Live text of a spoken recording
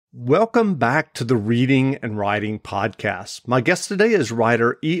Welcome back to the Reading and Writing Podcast. My guest today is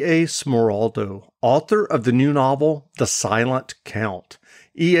writer E.A. Smiroldo, author of the new novel, The Silent Count.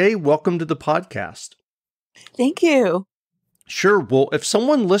 E.A., welcome to the podcast. Thank you. Sure. Well, if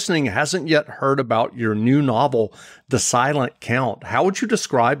someone listening hasn't yet heard about your new novel, The Silent Count, how would you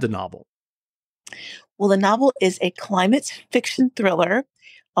describe the novel? Well, the novel is a climate fiction thriller,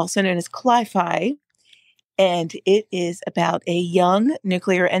 also known as cli-fi, and it is about a young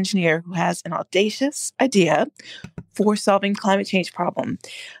nuclear engineer who has an audacious idea for solving climate change problem.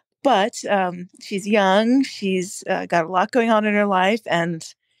 But she's young, she's got a lot going on in her life, and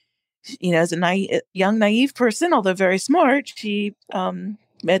as a young, naive person, although very smart, she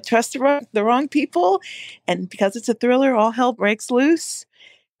trusts the wrong people, and because it's a thriller, all hell breaks loose.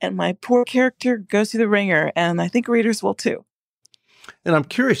 And my poor character goes through the ringer, and I think readers will too. And I'm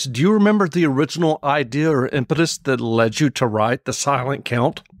curious, do you remember the original idea or impetus that led you to write The Silent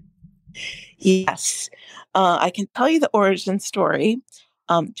Count? Yes. I can tell you the origin story.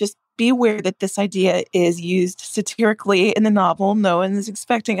 Just be aware that this idea is used satirically in the novel. No one is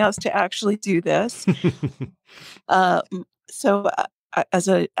expecting us to actually do this. I'm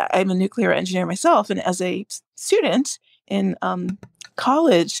a nuclear engineer myself, and as a student in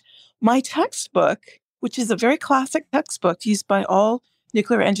college, my textbook, which is a very classic textbook used by all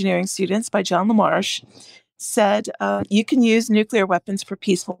nuclear engineering students by John LaMarche, said you can use nuclear weapons for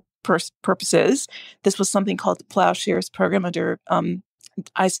peaceful purposes. This was something called the Plowshares program under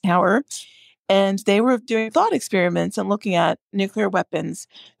Eisenhower. And they were doing thought experiments and looking at nuclear weapons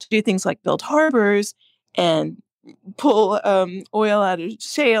to do things like build harbors and pull oil out of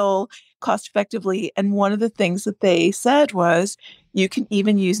shale cost effectively. And one of the things that they said was you can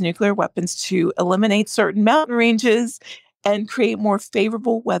even use nuclear weapons to eliminate certain mountain ranges and create more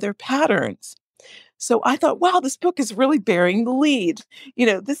favorable weather patterns. So I thought, wow, this book is really bearing the lead.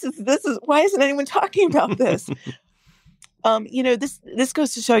 This is why isn't anyone talking about this? This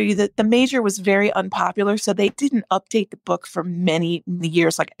goes to show you that the major was very unpopular, so they didn't update the book for many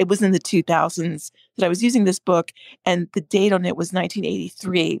years. Like it was in the 2000s that I was using this book, and the date on it was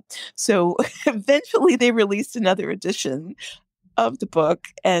 1983. So eventually they released another edition of the book,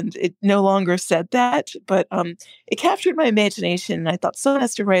 and it no longer said that, but it captured my imagination, and I thought someone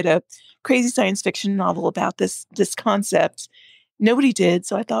has to write a crazy science fiction novel about this concept. Nobody did,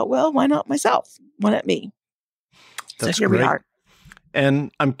 so I thought, well, why not myself? Why not me? That's so here great. we are.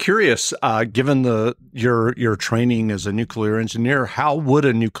 And I'm curious, given your training as a nuclear engineer, how would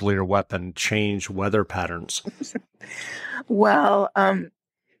a nuclear weapon change weather patterns? Well,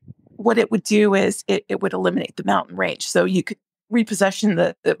 what it would do is it would eliminate the mountain range. So you could reposition in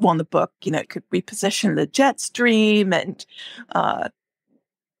the book, it could reposition the jet stream and,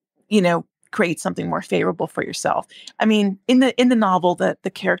 create something more favorable for yourself. I mean, in the novel,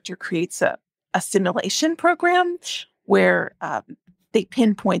 the character creates a simulation program where they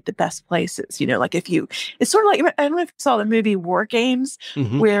pinpoint the best places. It's sort of like, I don't know if you saw the movie War Games,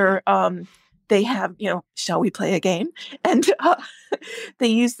 where they have, shall we play a game? And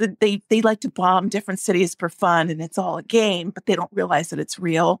they like to bomb different cities for fun, and it's all a game, but they don't realize that it's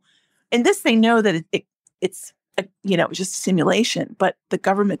real. And this, they know that it's just a simulation, but the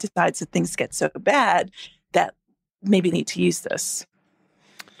government decides that things get so bad that maybe need to use this.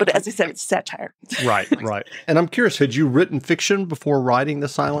 But as I said, it's satire. Right. And I'm curious, had you written fiction before writing The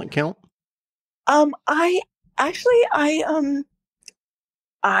Silent Count? I have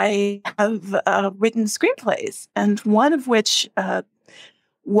written screenplays, and one of which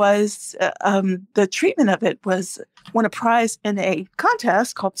was the treatment of it won a prize in a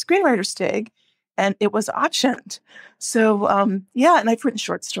contest called Screenwriter Stig, and it was optioned. So and I've written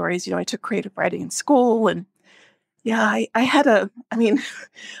short stories. I took creative writing in school, and I had a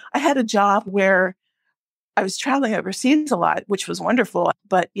job where I was traveling overseas a lot, which was wonderful.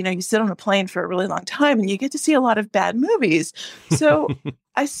 But, you sit on a plane for a really long time and you get to see a lot of bad movies. So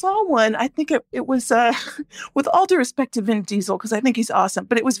I saw one, I think it was, with all due respect to Vin Diesel, because I think he's awesome,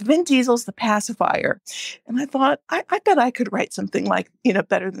 but it was Vin Diesel's The Pacifier. And I thought, I bet I could write something like,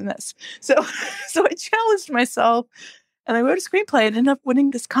 better than this. So I challenged myself and I wrote a screenplay and ended up winning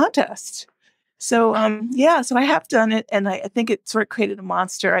this contest. So, so I have done it, and I think it sort of created a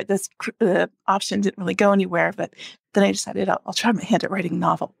monster. This option didn't really go anywhere, but then I decided I'll try my hand at writing a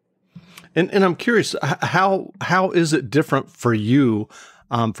novel. And I'm curious, how is it different for you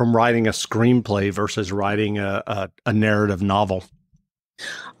from writing a screenplay versus writing a narrative novel?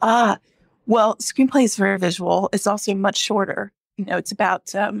 Well, screenplay is very visual. It's also much shorter. It's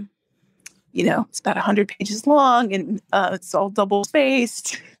about it's about 100 pages long, and it's all double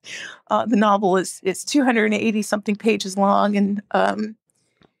spaced. The novel is 280 something pages long, and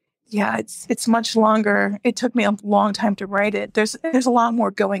Yeah, it's much longer. It took me a long time to write it. There's a lot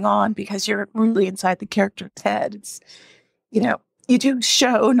more going on because you're really inside the character's head. It's, you do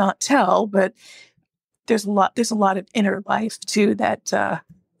show, not tell, but there's a lot of inner life too that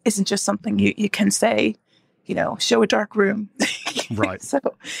isn't just something you can say, show a dark room. Right. So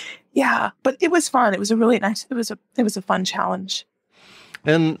yeah, but it was fun. It was a really nice, it was a fun challenge.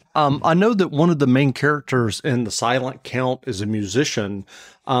 And I know that one of the main characters in The Silent Count is a musician.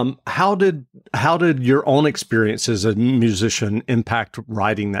 How did your own experience as a musician impact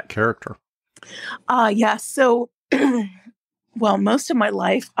writing that character? Yeah. So, well, most of my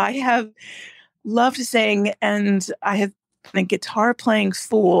life I have loved to sing, and I have been a guitar playing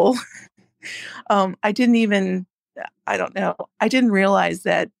fool. I don't know. I didn't realize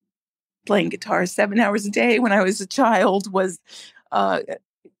that playing guitar 7 hours a day when I was a child was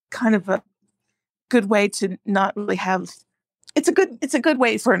kind of a good way to not really have. It's a good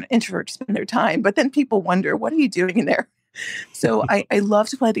way for an introvert to spend their time. But then people wonder, what are you doing in there? So I love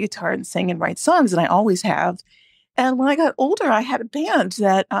to play the guitar and sing and write songs, and I always have. And when I got older, I had a band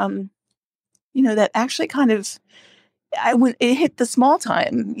that that actually kind of when it hit the small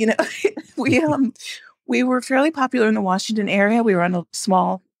time. We were fairly popular in the Washington area. We were on a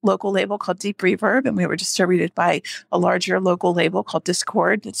small local label called Deep Reverb, and we were distributed by a larger local label called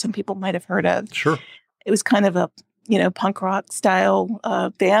Discord that some people might have heard of. Sure. It was kind of a, punk rock style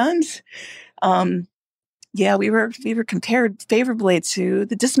band. Yeah, we were compared favorably to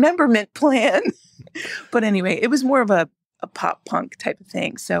the Dismemberment Plan. But anyway, it was more of a pop punk type of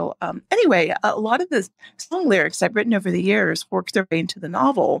thing. So anyway, a lot of the song lyrics I've written over the years worked their way into the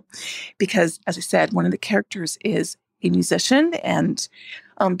novel because, as I said, one of the characters is a musician and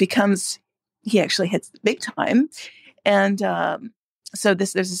he actually hits the big time. And so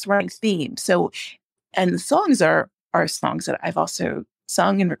there's this running theme. So, and the songs are songs that I've also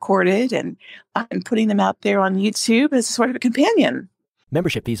sung and recorded, and I'm putting them out there on YouTube as sort of a companion.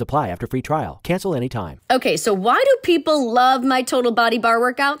 Membership fees apply after free trial. Cancel anytime. Okay, so why do people love my Total Body Bar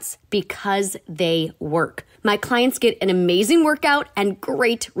workouts? Because they work. My clients get an amazing workout and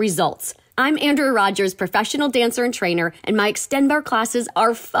great results. I'm Andrea Rogers, professional dancer and trainer, and my Extend Bar classes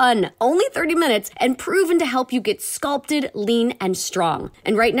are fun, only 30 minutes, and proven to help you get sculpted, lean, and strong.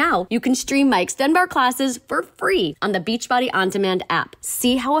 And right now, you can stream my Extend Bar classes for free on the Beachbody On Demand app.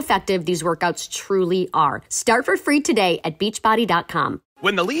 See how effective these workouts truly are. Start for free today at beachbody.com.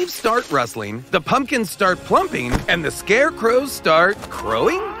 When the leaves start rustling, the pumpkins start plumping, and the scarecrows start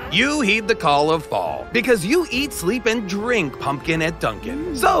crowing, you heed the call of fall, because you eat, sleep, and drink pumpkin at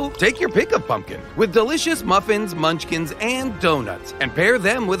Dunkin'. So take your pick of pumpkin with delicious muffins, munchkins, and donuts, and pair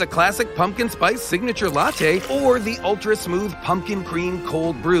them with a classic pumpkin spice signature latte or the ultra-smooth pumpkin cream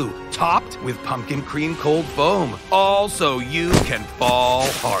cold brew, topped with pumpkin cream cold foam, all so you can fall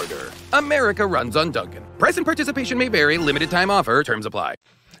harder. America runs on Dunkin'. Price and participation may vary. Limited time offer. Terms apply.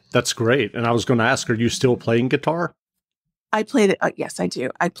 That's great. And I was going to ask, are you still playing guitar? I played it. Yes, I do.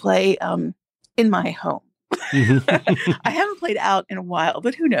 I play in my home. I haven't played out in a while,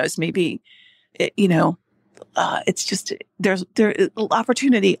 but who knows? Maybe, it's just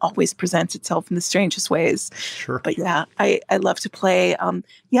opportunity always presents itself in the strangest ways. Sure. But yeah, I love to play.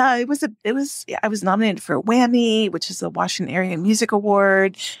 I was nominated for a Whammy, which is a Washington Area Music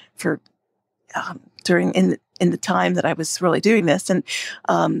Award for during in the time that I was really doing this, and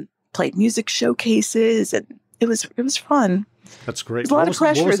played music showcases, and it was fun. That's great. There's a lot of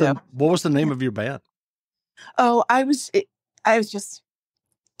pressure, though. What was the name of your band? Oh, I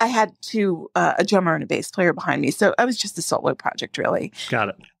had a drummer and a bass player behind me, so I was just a solo project, really. Got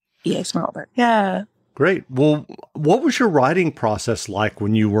it. Yeah, Smiroldo. Yeah. Great. Well, what was your writing process like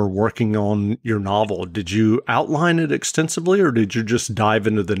when you were working on your novel? Did you outline it extensively, or did you just dive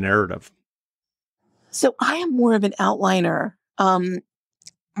into the narrative? So I am more of an outliner.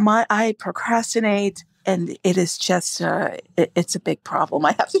 I procrastinate, and it is just it's a big problem.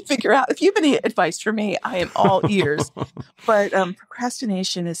 I have to figure out. If you have any advice for me, I am all ears. But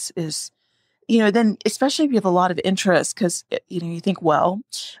procrastination is then especially if you have a lot of interest, because you think, well,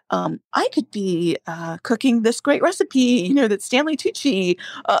 I could be cooking this great recipe, that Stanley Tucci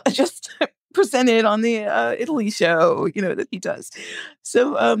just presented on the Italy show, that he does.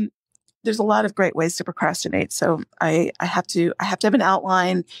 So there's a lot of great ways to procrastinate. So I have to have an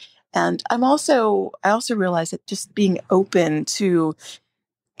outline. And I also realize that just being open to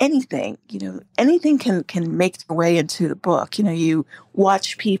anything, anything can make their way into the book. You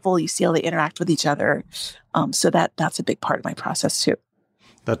watch people, you see how they interact with each other. So that's a big part of my process too.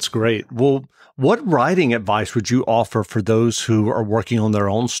 That's great. Well, what writing advice would you offer for those who are working on their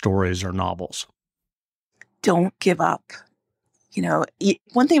own stories or novels? Don't give up.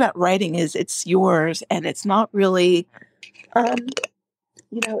 one thing about writing is it's yours, and it's not really,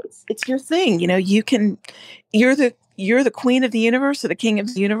 it's your thing. You're the queen of the universe or the king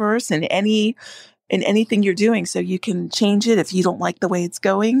of the universe in anything you're doing. So you can change it if you don't like the way it's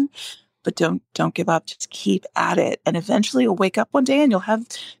going, but don't give up. Just keep at it. And eventually you'll wake up one day and you'll have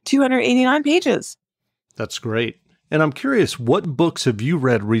 289 pages. That's great. And I'm curious, what books have you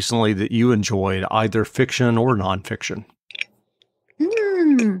read recently that you enjoyed, either fiction or nonfiction?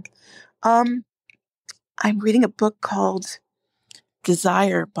 I'm reading a book called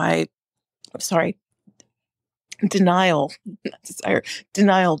Denial by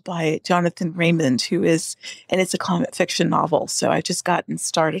Jonathan Raymond, and it's a climate fiction novel. So I just gotten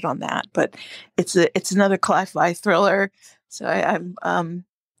started on that, but it's another sci-fi thriller. So I'm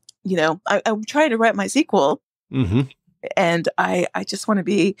trying to write my sequel, and I just want to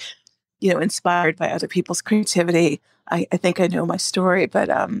be, inspired by other people's creativity. I think I know my story, but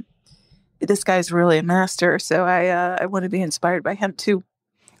this guy's really a master. So I want to be inspired by him too.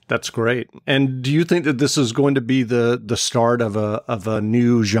 That's great. And do you think that this is going to be the start of a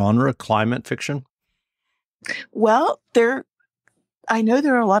new genre, climate fiction? Well, I know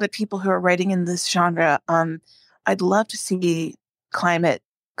there are a lot of people who are writing in this genre. I'd love to see climate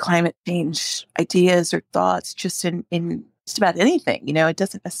change ideas or thoughts just in just about anything. It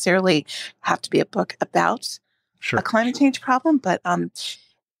doesn't necessarily have to be a book about a climate change problem, but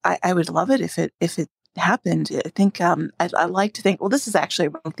I would love it if it happened. I think I like to think, well, this is actually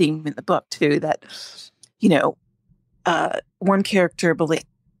a real theme in the book too, that one character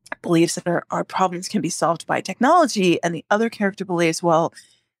believes that our problems can be solved by technology, and the other character believes, well,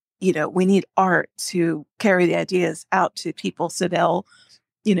 we need art to carry the ideas out to people so they'll,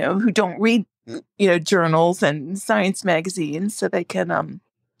 who don't read journals and science magazines, so they can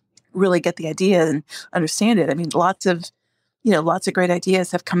really get the idea and understand it. I mean, lots of great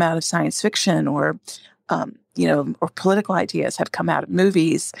ideas have come out of science fiction, or political ideas have come out of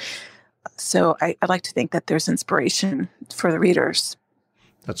movies. So I like to think that there's inspiration for the readers.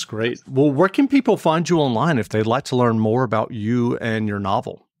 That's great. Well, where can people find you online if they'd like to learn more about you and your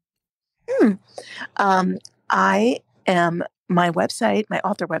novel? My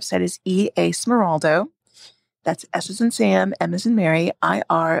author website is E.A. Smiroldo. That's S as in Sam, M as in Mary,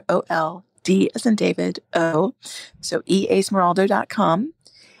 IROL, D as in David, O. So easmeraldo.com.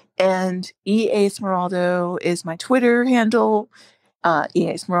 And EA Smiroldo is my Twitter handle.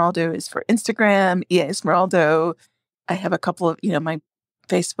 EA Smiroldo is for Instagram. EA Smiroldo. I have a couple of, my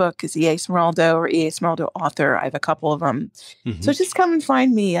Facebook is EA Smiroldo or EA Smiroldo author. I have a couple of them. So just come and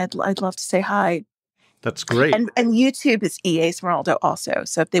find me. I'd love to say hi. That's great. And YouTube is EA Smiroldo also.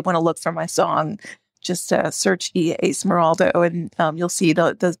 So if they want to look for my song, just search EA Smiroldo, and you'll see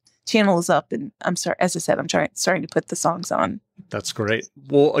the channel is up. And I'm sorry, as I said, I'm starting to put the songs on. That's great.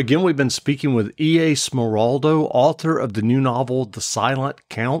 Well, again, we've been speaking with E.A. Smiroldo, author of the new novel, The Silent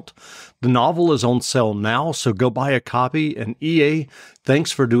Count. The novel is on sale now, so go buy a copy. And E.A.,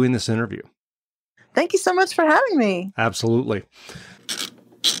 thanks for doing this interview. Thank you so much for having me. Absolutely.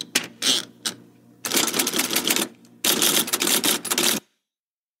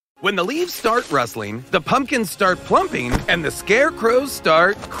 When the leaves start rustling, the pumpkins start plumping, and the scarecrows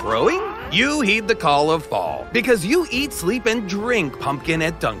start crowing, you heed the call of fall, because you eat, sleep, and drink pumpkin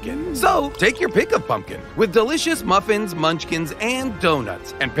at Dunkin'. So take your pick of pumpkin with delicious muffins, munchkins, and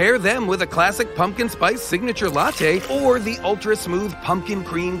donuts, and pair them with a classic pumpkin spice signature latte or the ultra-smooth pumpkin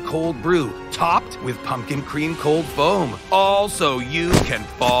cream cold brew, topped with pumpkin cream cold foam, all so you can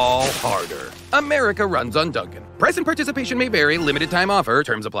fall harder. America runs on Dunkin'. Price and participation may vary. Limited time offer.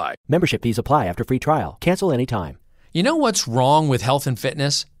 Terms apply. Membership fees apply after free trial. Cancel anytime. You know what's wrong with health and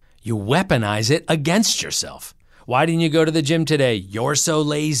fitness? You weaponize it against yourself. Why didn't you go to the gym today? You're so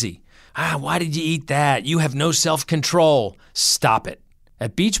lazy. Why did you eat that? You have no self-control. Stop it.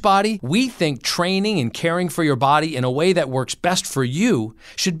 At Beachbody, we think training and caring for your body in a way that works best for you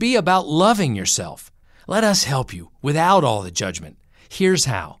should be about loving yourself. Let us help you without all the judgment. Here's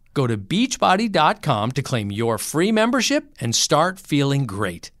how. Go to beachbody.com to claim your free membership and start feeling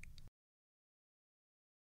great.